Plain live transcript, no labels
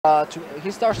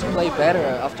he starts to play better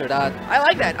after that. I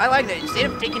like that. I like that. Instead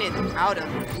of taking it out of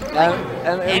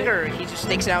anger, he just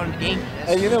takes it out in the game.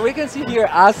 And you know, we can see here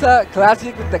AZA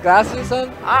classic with the glasses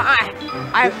on.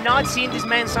 I have not seen this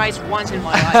man's size once in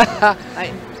my life.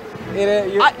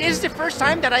 This is the first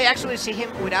time that I actually see him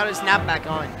without his snapback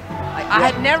on. I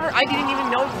didn't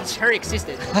even know his hair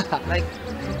existed.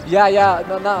 Yeah.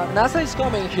 No, NASA is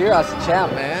coming here as a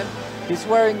champ, man. He's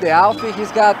wearing the outfit.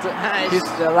 He's got his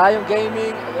Lion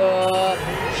Gaming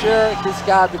shirt. He's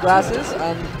got the glasses,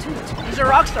 and he's a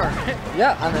rock star.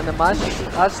 Yeah, and then the match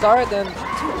has started, and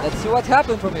let's see what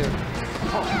happened from here.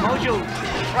 Mojo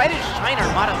try to shine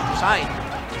Armada on the side.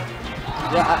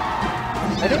 Yeah,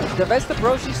 I think the best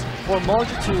approach is for Mojo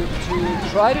to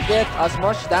try to get as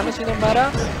much damage in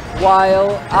Armada,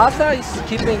 while AZA is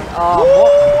keeping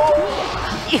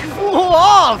He flew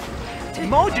off!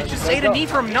 Mojo just ate a knee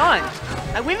from AZA+Uncle.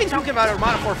 And we've been talking about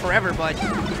Armada for forever, but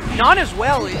AZA+Uncle as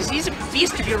well, he's a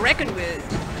beast to be reckoned with.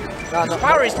 His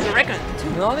power is to be reckoned.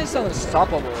 AZA+Uncle is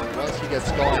unstoppable once he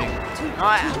gets going.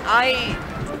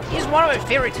 He's one of my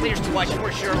favorite players to watch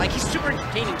for sure. Like, he's super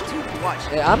entertaining to watch.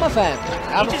 Yeah, I'm a fan.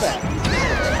 I'm a fan.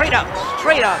 Straight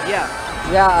up, yeah.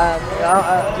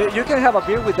 Yeah, you can have a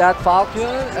beer with that Falcon,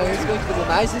 and he's going to be the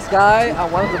nicest guy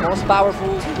and one of the most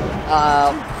powerful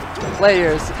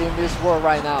players in this world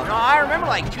right now. No, I remember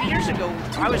like 2 years ago,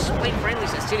 I was playing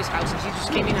friendlies at City's house, and he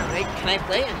just came in and like, can I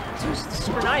play? And it was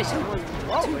super nice. I'm like,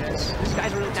 whoa, this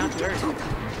guy's really down to earth.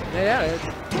 Yeah.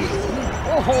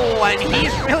 Oh, and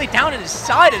he's really down in his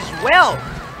side as well.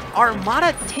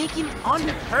 Armada taking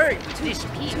unhurt with this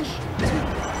peach.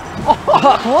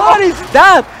 What is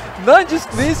that? AZA+Uncle just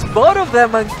missed both of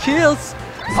them and kills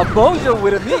a Mojo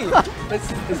with a knee.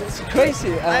 It's crazy.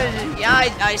 Yeah,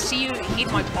 I see you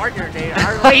hit my partner there.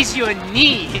 I raise you a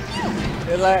knee.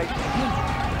 Like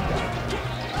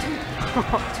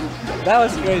that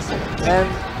was crazy. And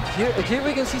here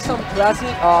we can see some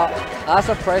classic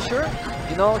AZA pressure.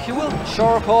 You know, he will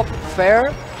short hop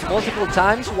fair multiple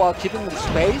times while keeping the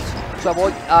space to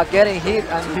avoid getting hit,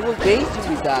 and he will bait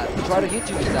you with that. Try to hit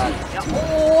you with that. Yeah.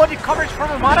 Oh, the coverage from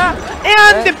Armada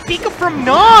and the pick up from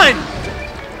AZA+Uncle.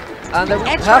 And then we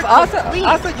have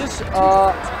AZA just,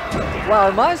 well,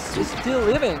 Armada is still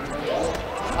living.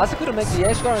 AZA couldn't make the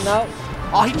edge guard now.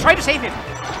 Oh, he tried to save him.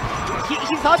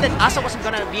 He thought that AZA wasn't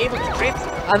going to be able to drift.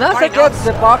 And AZA gets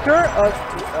the blocker.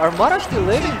 Armada still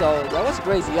living though. That was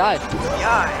crazy. Yeah,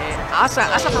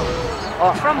 AZA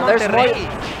from Monterrey.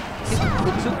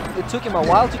 It took him a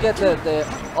while to get the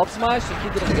up smash, so he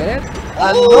didn't get it.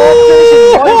 And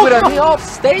no with a knee off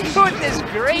stage. Goodness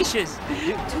gracious!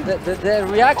 The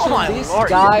reaction these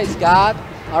guys got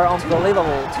are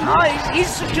unbelievable.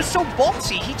 He's just so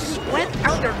ballsy. He just went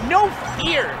out there, no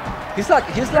fear. He's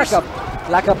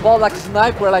like a ball, like a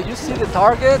sniper. Like you see the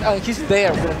target and he's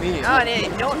there with a knee.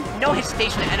 No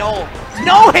hesitation at all.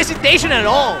 No hesitation at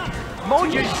all.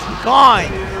 Mojo's gone.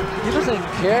 He doesn't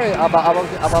care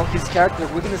about his character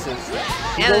weaknesses.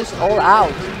 He goes all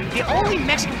out. The only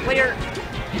Mexican player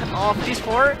of these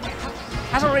four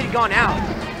has already gone out.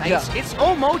 Like, it's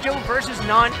all Mojo versus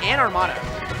AZA+Uncle and Armada.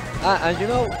 And you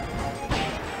know,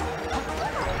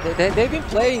 they've been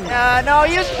playing. No,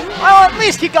 well, at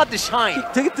least he got the shine.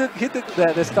 He took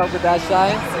the stuff with that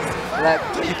shine. Like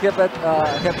he kept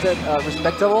it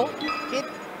respectable.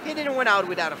 He didn't win out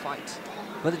without a fight.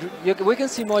 But we can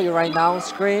see Mojo right now on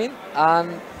screen,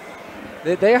 and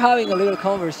they're having a little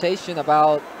conversation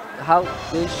about how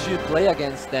they should play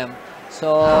against them.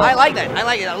 So I like that. I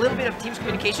like it. A little bit of team's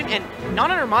communication, and AZA+Uncle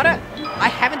and Armada, I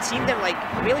haven't seen them like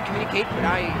really communicate, but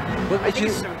I think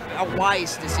it's a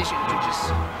wise decision to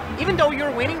just, even though you're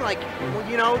winning, like, well,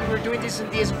 you know, we're doing this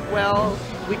and this, well,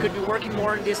 we could be working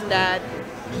more on this and that.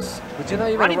 But you know,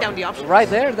 even running down the options. Right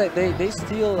there, they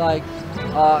still like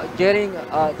getting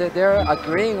they're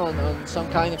agreeing on some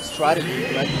kind of strategy.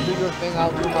 Like, do your thing,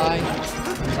 I'll do mine.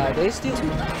 They still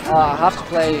have to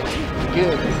play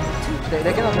good.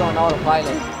 They cannot go on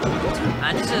autopilot.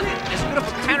 And this is as good of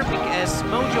a counter pick as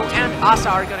Mojo and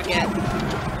AZA are gonna get.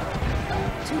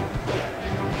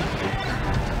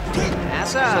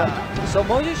 AZA. So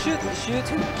Mojo should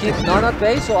keep AZA at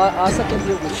bay so AZA can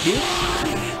deal with hit.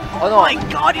 Oh no. My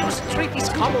god, it was a three-piece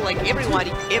combo, like everybody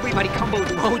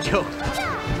comboed Mojo.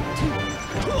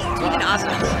 Even AZA.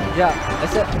 Yeah,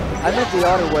 I meant the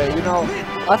other way, you know.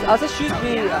 AZA should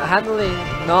be handling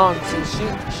AZA+Uncle since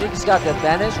she's got the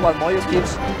advantage while Mojo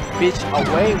keeps Peach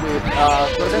away with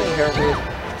threatening her with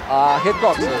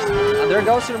hitboxes. And there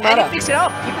goes Armada. And he picks it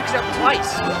up. He picks it up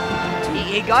twice.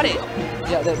 He got it.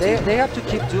 Yeah, they have to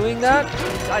keep doing that.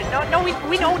 No,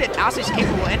 we know that AZA is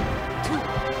capable, and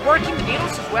working the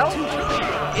needles as well.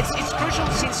 It's crucial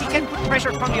since he can put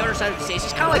pressure from the other side of the stage.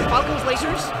 It's kind of like Falco's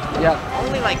lasers. Yeah.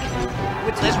 Only like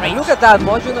with less range. Look at that,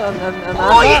 Mojo and oh,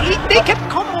 Armada. they kept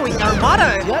comboing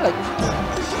Armada. Yeah, like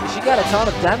she got a ton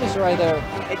of damage right there.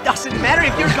 It doesn't matter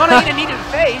if you're gonna hit a knee to the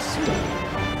face.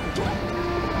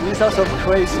 These are some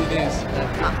craziness.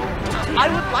 I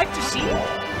would like to see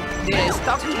the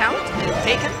stock count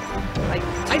taken. Like,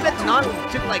 I bet None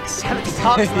took like 70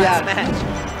 stocks last match.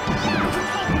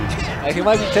 Like, he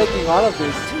might be taking all of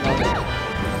this.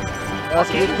 That's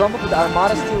a good combo, but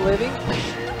Armada still living.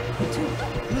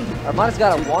 Armada's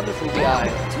got a wonderful DI.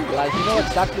 Like, you know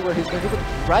exactly where he's going to do, but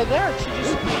right there, he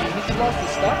just lost his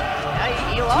stock.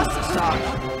 Yeah, he lost the stock.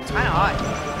 It's kind of odd.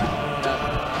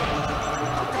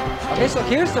 Okay, so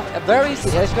here's a very easy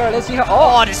edge guard. Let's see how.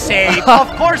 Oh, the save!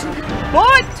 Of course!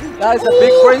 But that is a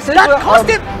big brain save. That cost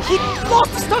him! He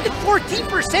lost the stock at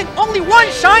 14%! Only one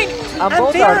shine! And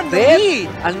both they're are in the dead. lead!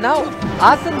 And now,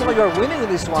 AZA+Uncle, you're winning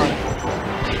this one.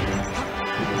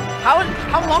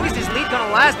 How long is this lead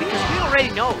gonna last? Because we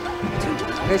already know.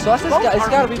 Okay, so AZA's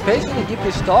got to be patient and keep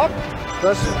his stock.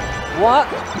 Because what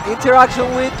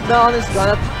interaction with NONe is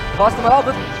gonna cost him a lot.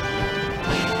 But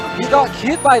he got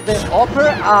hit by the upper,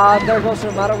 and there goes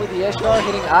Armada with the edge guard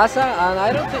hitting AZA, and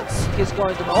I don't think he's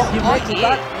going to. Oh, he makes it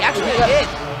back. He actually did.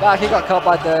 But he got caught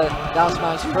by the down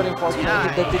smash. Pretty unfortunate.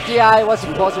 Yeah. The DI was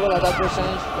impossible at that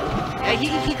percentage. Yeah,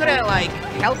 he could have like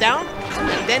held down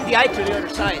and then DI to the other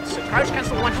side. So crouch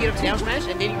cancel one hit of down smash,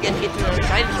 and then you get hit to the other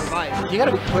side and survive. You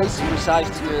gotta be crazy precise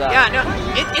to do that. Yeah, no,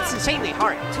 it's insanely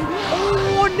hard.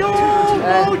 Oh no!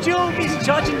 Mojo is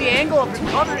judging the angle of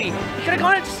recovery. He could have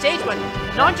gone into stage, but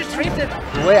NONe just tripped it.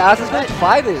 Wait, AZA's going to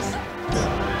fight this.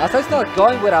 AZA's not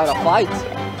going without a fight.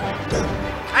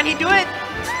 Can he do it?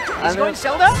 He's going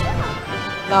Zelda?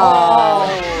 No.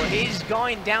 Oh, he's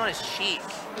going down as Sheik.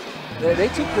 They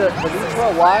took the lead for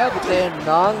a while, but then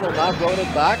NONe, they're not going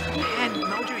it back. And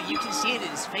Mojo, you can see it in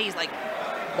his face. Like,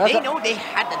 they know they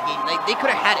had that game. Like, they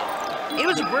could have had it. It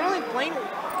was brilliant playing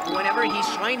whenever he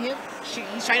shined him.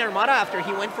 He shined Armada after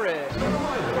he went for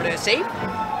the save.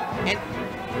 And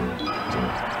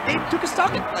they took a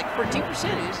stock at like 14%.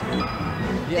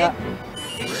 Yeah.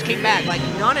 They just came back. Like,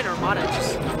 NONe and Armada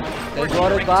just... They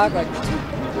brought it back like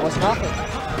it was nothing.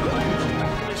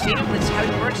 Let's see how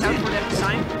it works out for them this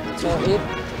time. So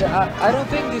I don't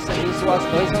think this was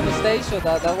based on the stage, so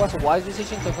that was a wise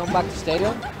decision to come back to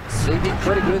stadium. They did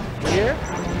pretty good here.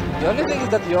 The only thing is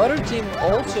that the other team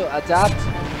also adapt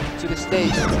to the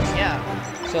stage. Yeah.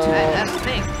 So that's the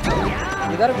thing.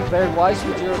 You gotta be very wise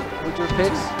with your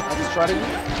picks and the strategy.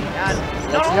 Yeah.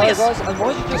 Let's see how it goes. And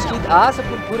Mojo just hit AZA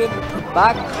and put him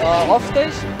back off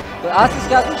stage. But AZA's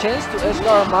got the chance to edge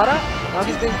guard Armada. Now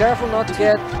he's being careful not to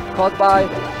get caught by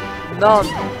NONe.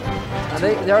 And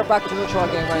they are back to neutral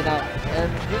again right now.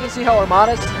 And you can see how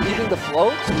Armada's eating the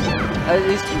float.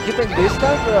 He's keeping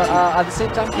distance, but at the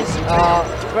same time he's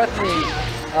threatening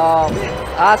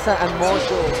AZA and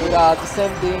Mojo with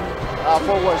descending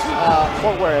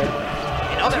forward.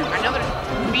 Another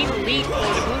being lead for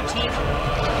the blue team.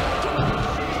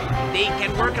 They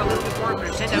can work a little bit more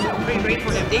percent. That would be pretty great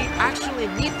for them. They actually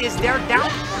need this. They're down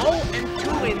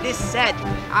 0-2 in this set.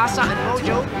 AZA and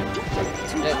Mojo.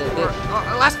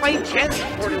 Last fighting chance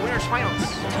for the winners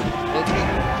finals.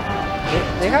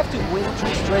 They have to win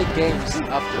 3 straight games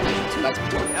after this. Like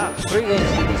 3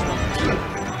 games in this one.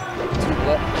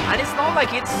 And it's not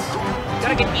like it's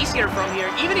gonna get easier from here.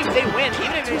 Even if they win,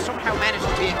 even if they somehow manage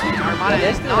to beat Armada,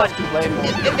 they still have to play more.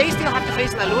 They still have to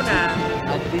face LaLuna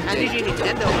and DJ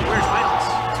Nintendo in winners finals.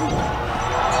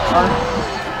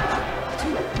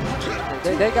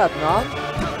 They got NONe.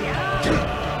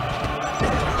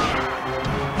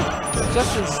 It's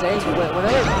just insane.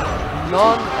 Whenever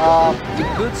NONe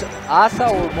puts AZA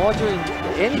or Mojo in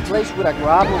any place with a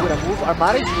grab or with a move,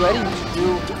 Armada is ready to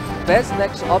do best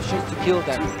next options to kill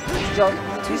them.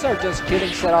 These are just killing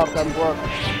setups that work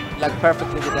like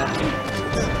perfectly with them.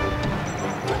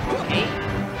 Okay,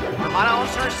 Armada on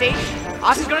center stage.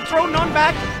 AZA's gonna throw NONe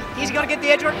back. He's gonna get the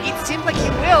edge guard. It seems like he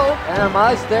will. And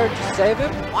Armada's there to save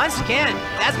him. Once again,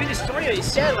 that's been the story that he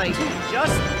said, like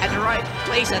just at the right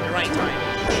place at the right time.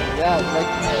 Yeah, like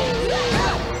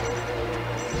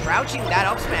crouching that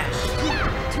up smash.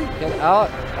 Get out.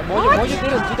 Mojo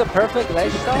didn't do the perfect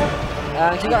ledge style.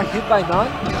 He got hit by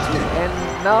NONe, and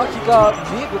now he got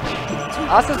beat.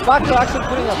 AZA's backer actually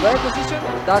putting a better position.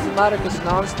 Doesn't matter because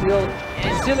NONe's still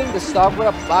stealing the stock with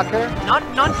a backer.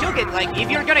 NONe took it. Like if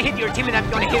you're gonna hit your team, and I'm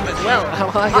gonna hit him as well.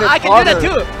 I can do that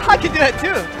too. I can do that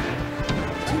too.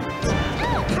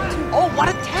 Oh, what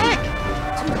a tech!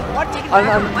 What taking a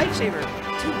lifesaver?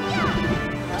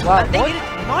 Wow,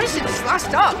 Nice in his last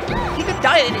stop. He could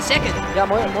die in a second. Yeah,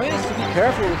 Mojo needs to be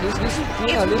careful. He's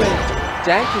being a little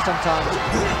janky sometimes.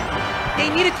 They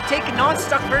needed to take a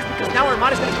non-stock first because now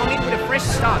Armada's going to come in with a fresh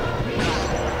stock.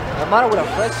 Armada with a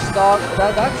fresh stock.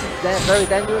 That's a very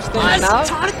dangerous thing. That's Now, a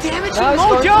ton of damage now in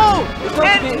it's Mojo! It's going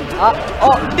to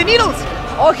be... The needles!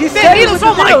 Oh, he's The needles!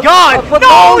 Oh my god! But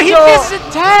No, Mojo, he misses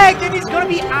a tag! And he's going to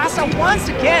be AZA once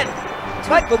again.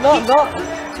 But no.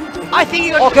 I think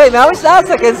he Okay, now it's us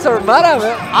against Armada,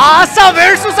 man. AZA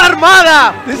versus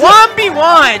Armada! This is-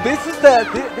 1v1!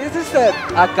 This is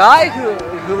a guy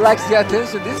who likes the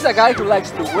attention. This is a guy who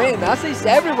likes to win. AZA is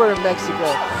everywhere in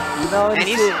Mexico. You know, And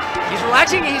he's it's,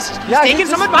 relaxing, he's Yeah, taking he's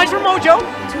some just- advice from Mojo.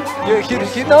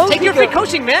 he knows Take he your free can,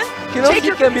 coaching, man. he knows Take he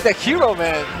your... can be the hero,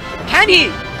 man. Can he?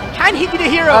 Can he be the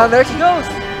hero? And there he goes.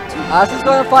 AZA's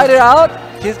gonna fight it out.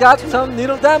 He's got some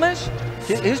needle damage.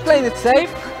 He's playing it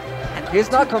safe. He's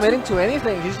not committing to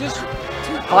anything. He's just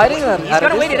fighting and He's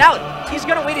gonna wait it out. He's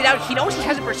gonna wait it out. He knows he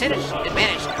has a percentage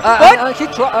advantage. He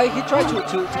tried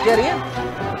to get in.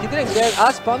 He didn't get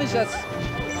as punished as.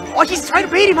 Oh, he's trying to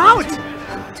bait him out.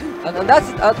 And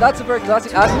that's a very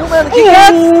classic. Newman, he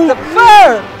gets the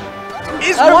fair.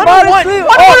 Is Armada's 1-1. free. 1-1.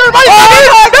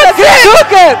 That's He it.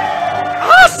 took it.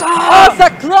 AZA! AZA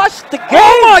clutched the game.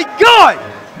 Oh my god!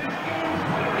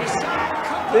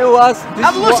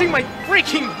 I'm This losing my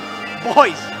freaking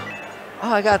voice. Oh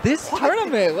my god, this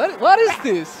tournament. What is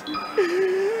this?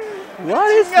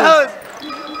 What is this?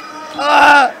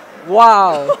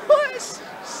 Wow.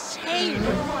 Insane.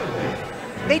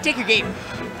 They take a game.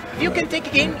 If you can take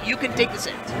a game, you can take the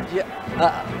set. Yeah.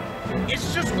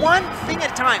 It's just one thing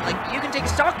at a time. Like, you can take a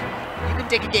stock, you can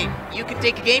take a game. You can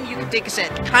take a game, you can take a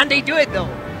set. Can they do it, though?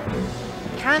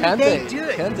 Can they do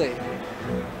it? Can they?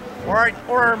 Or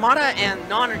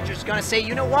Armada+N0ne are just gonna say,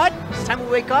 you know what? It's time we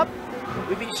wake up.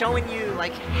 We've been showing you,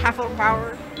 like, half our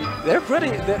power. They're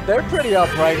pretty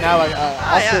up right now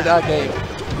after that game.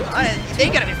 They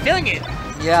gotta be feeling it.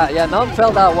 Yeah, NONE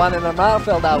fell that one and Armada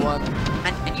fell that one.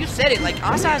 And you said it, like,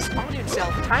 AZA has found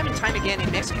himself time and time again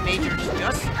in Mexican majors,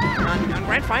 just on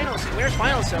grand finals and winners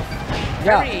finals, so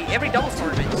every doubles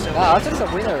tournament. So yeah, AZA's a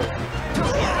winner.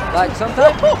 Like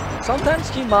sometimes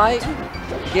he might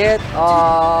get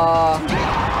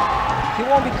he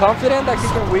won't be confident that he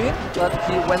can win, but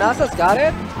when AZA's got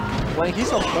it, when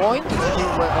he's on point,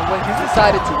 when he's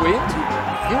decided to win,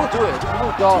 he will do it. He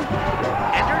will go.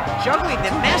 And they're juggling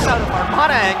the mess out of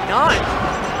Armada+N0ne.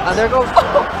 And there goes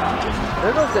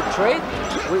the trade.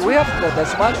 We have the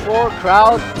Smash 4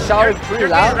 crowd shouting pretty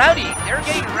loud. They're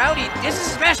getting rowdy. This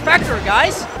is Smash Factor,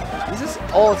 guys. This is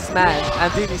all Smash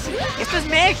and DDC. Esto es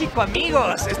México,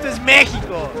 amigos. Esto es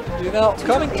México. You know,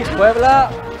 coming to Puebla,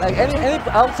 like any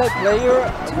outside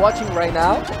player watching right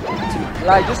now,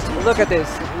 like just look at this.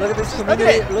 Look at this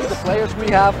community. Look at the players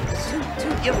we have.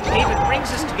 It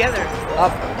brings us together.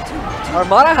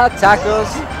 Armada had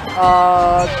tacos.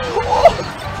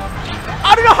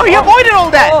 I don't know how he avoided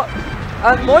all that.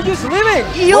 And Mojo's leaving.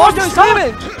 Mojo's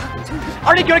leaving.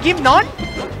 Are they gonna give NONE?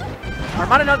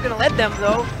 Armada not gonna let them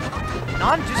though.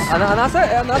 NONE just. And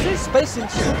AZA is spacing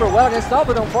super well against that,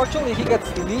 but unfortunately he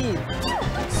gets the lead.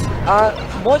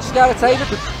 Mojo's got excited,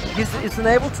 but he's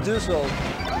unable to do so.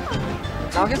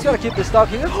 Now he's gotta keep the stock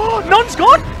here. NONE's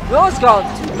gone? No, it's gone.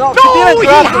 No, he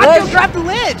had to grab the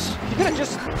ledge. He could have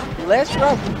just ledge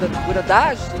grab with a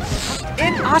dash.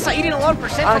 And AZA eating a lot of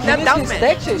percent from that down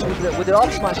smash. With the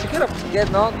up smash, he could have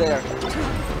gotten on there.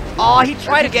 Oh, he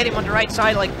tried to get him on the right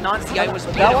side, like NONE's the guy was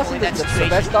beautiful that wasn't in that the situation.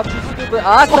 best option to do, but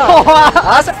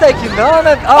AZA taking NONE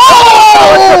and up.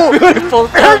 Oh! It's a beautiful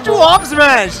Air to combo. up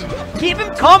smash! Keep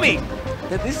him coming!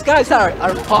 These guys are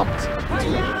pumped.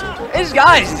 These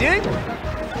guys, dude!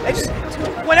 They just,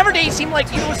 whenever they seemed like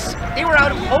they were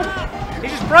out of hope, they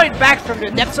just brought it back from the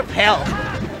depths of hell.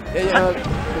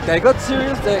 They got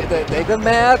serious. They got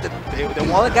mad. They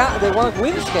want to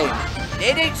win this game.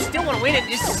 They still want to win it.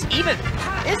 This is even.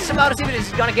 It's about as even as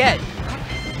it's gonna get.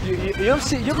 You've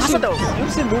seen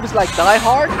movies like Die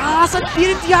Hard. AZA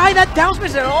didn't DI that down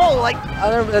smash at all. Like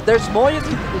there's more. He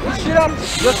should have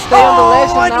just stay on the ledge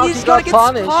and now he's he got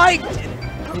punished.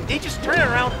 Spiked. They just turn it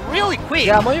around really quick.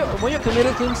 Yeah, Mojo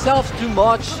committed himself too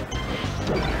much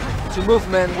to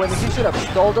movement when he should have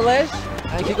stole the ledge,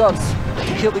 and he got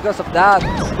killed because of that.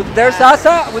 But there's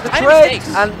AZA with the trade,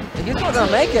 and he's not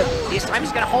gonna make it. This time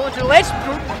he's gonna hold into the ledge.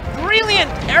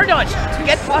 Brilliant air dodge to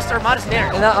get past Armada's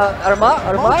there. And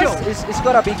Armada is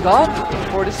gonna be gone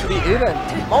for this to be even.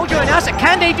 Mojo and AZA,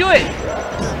 can they do it?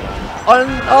 And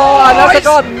AZA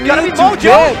got gonna be Mojo.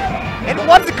 Dead. And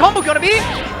what's the combo gonna be?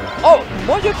 Oh,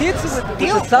 Mojo hits it with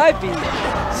the side B.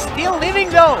 Still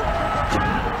living though.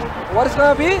 What is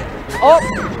gonna be? Oh,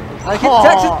 And he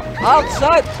takes it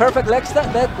outside. Perfect leg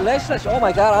slash. Oh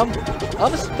my god,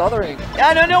 I'm stuttering.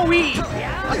 Yeah, no,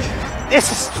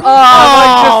 this is.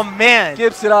 Oh man.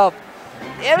 Gives it up.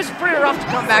 It was pretty rough to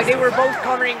come back. They were both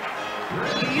covering.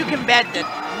 You can bet that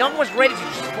N0ne was ready to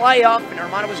just fly off, and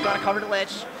Armada was going to cover the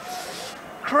ledge.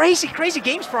 Crazy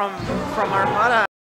games from Armada.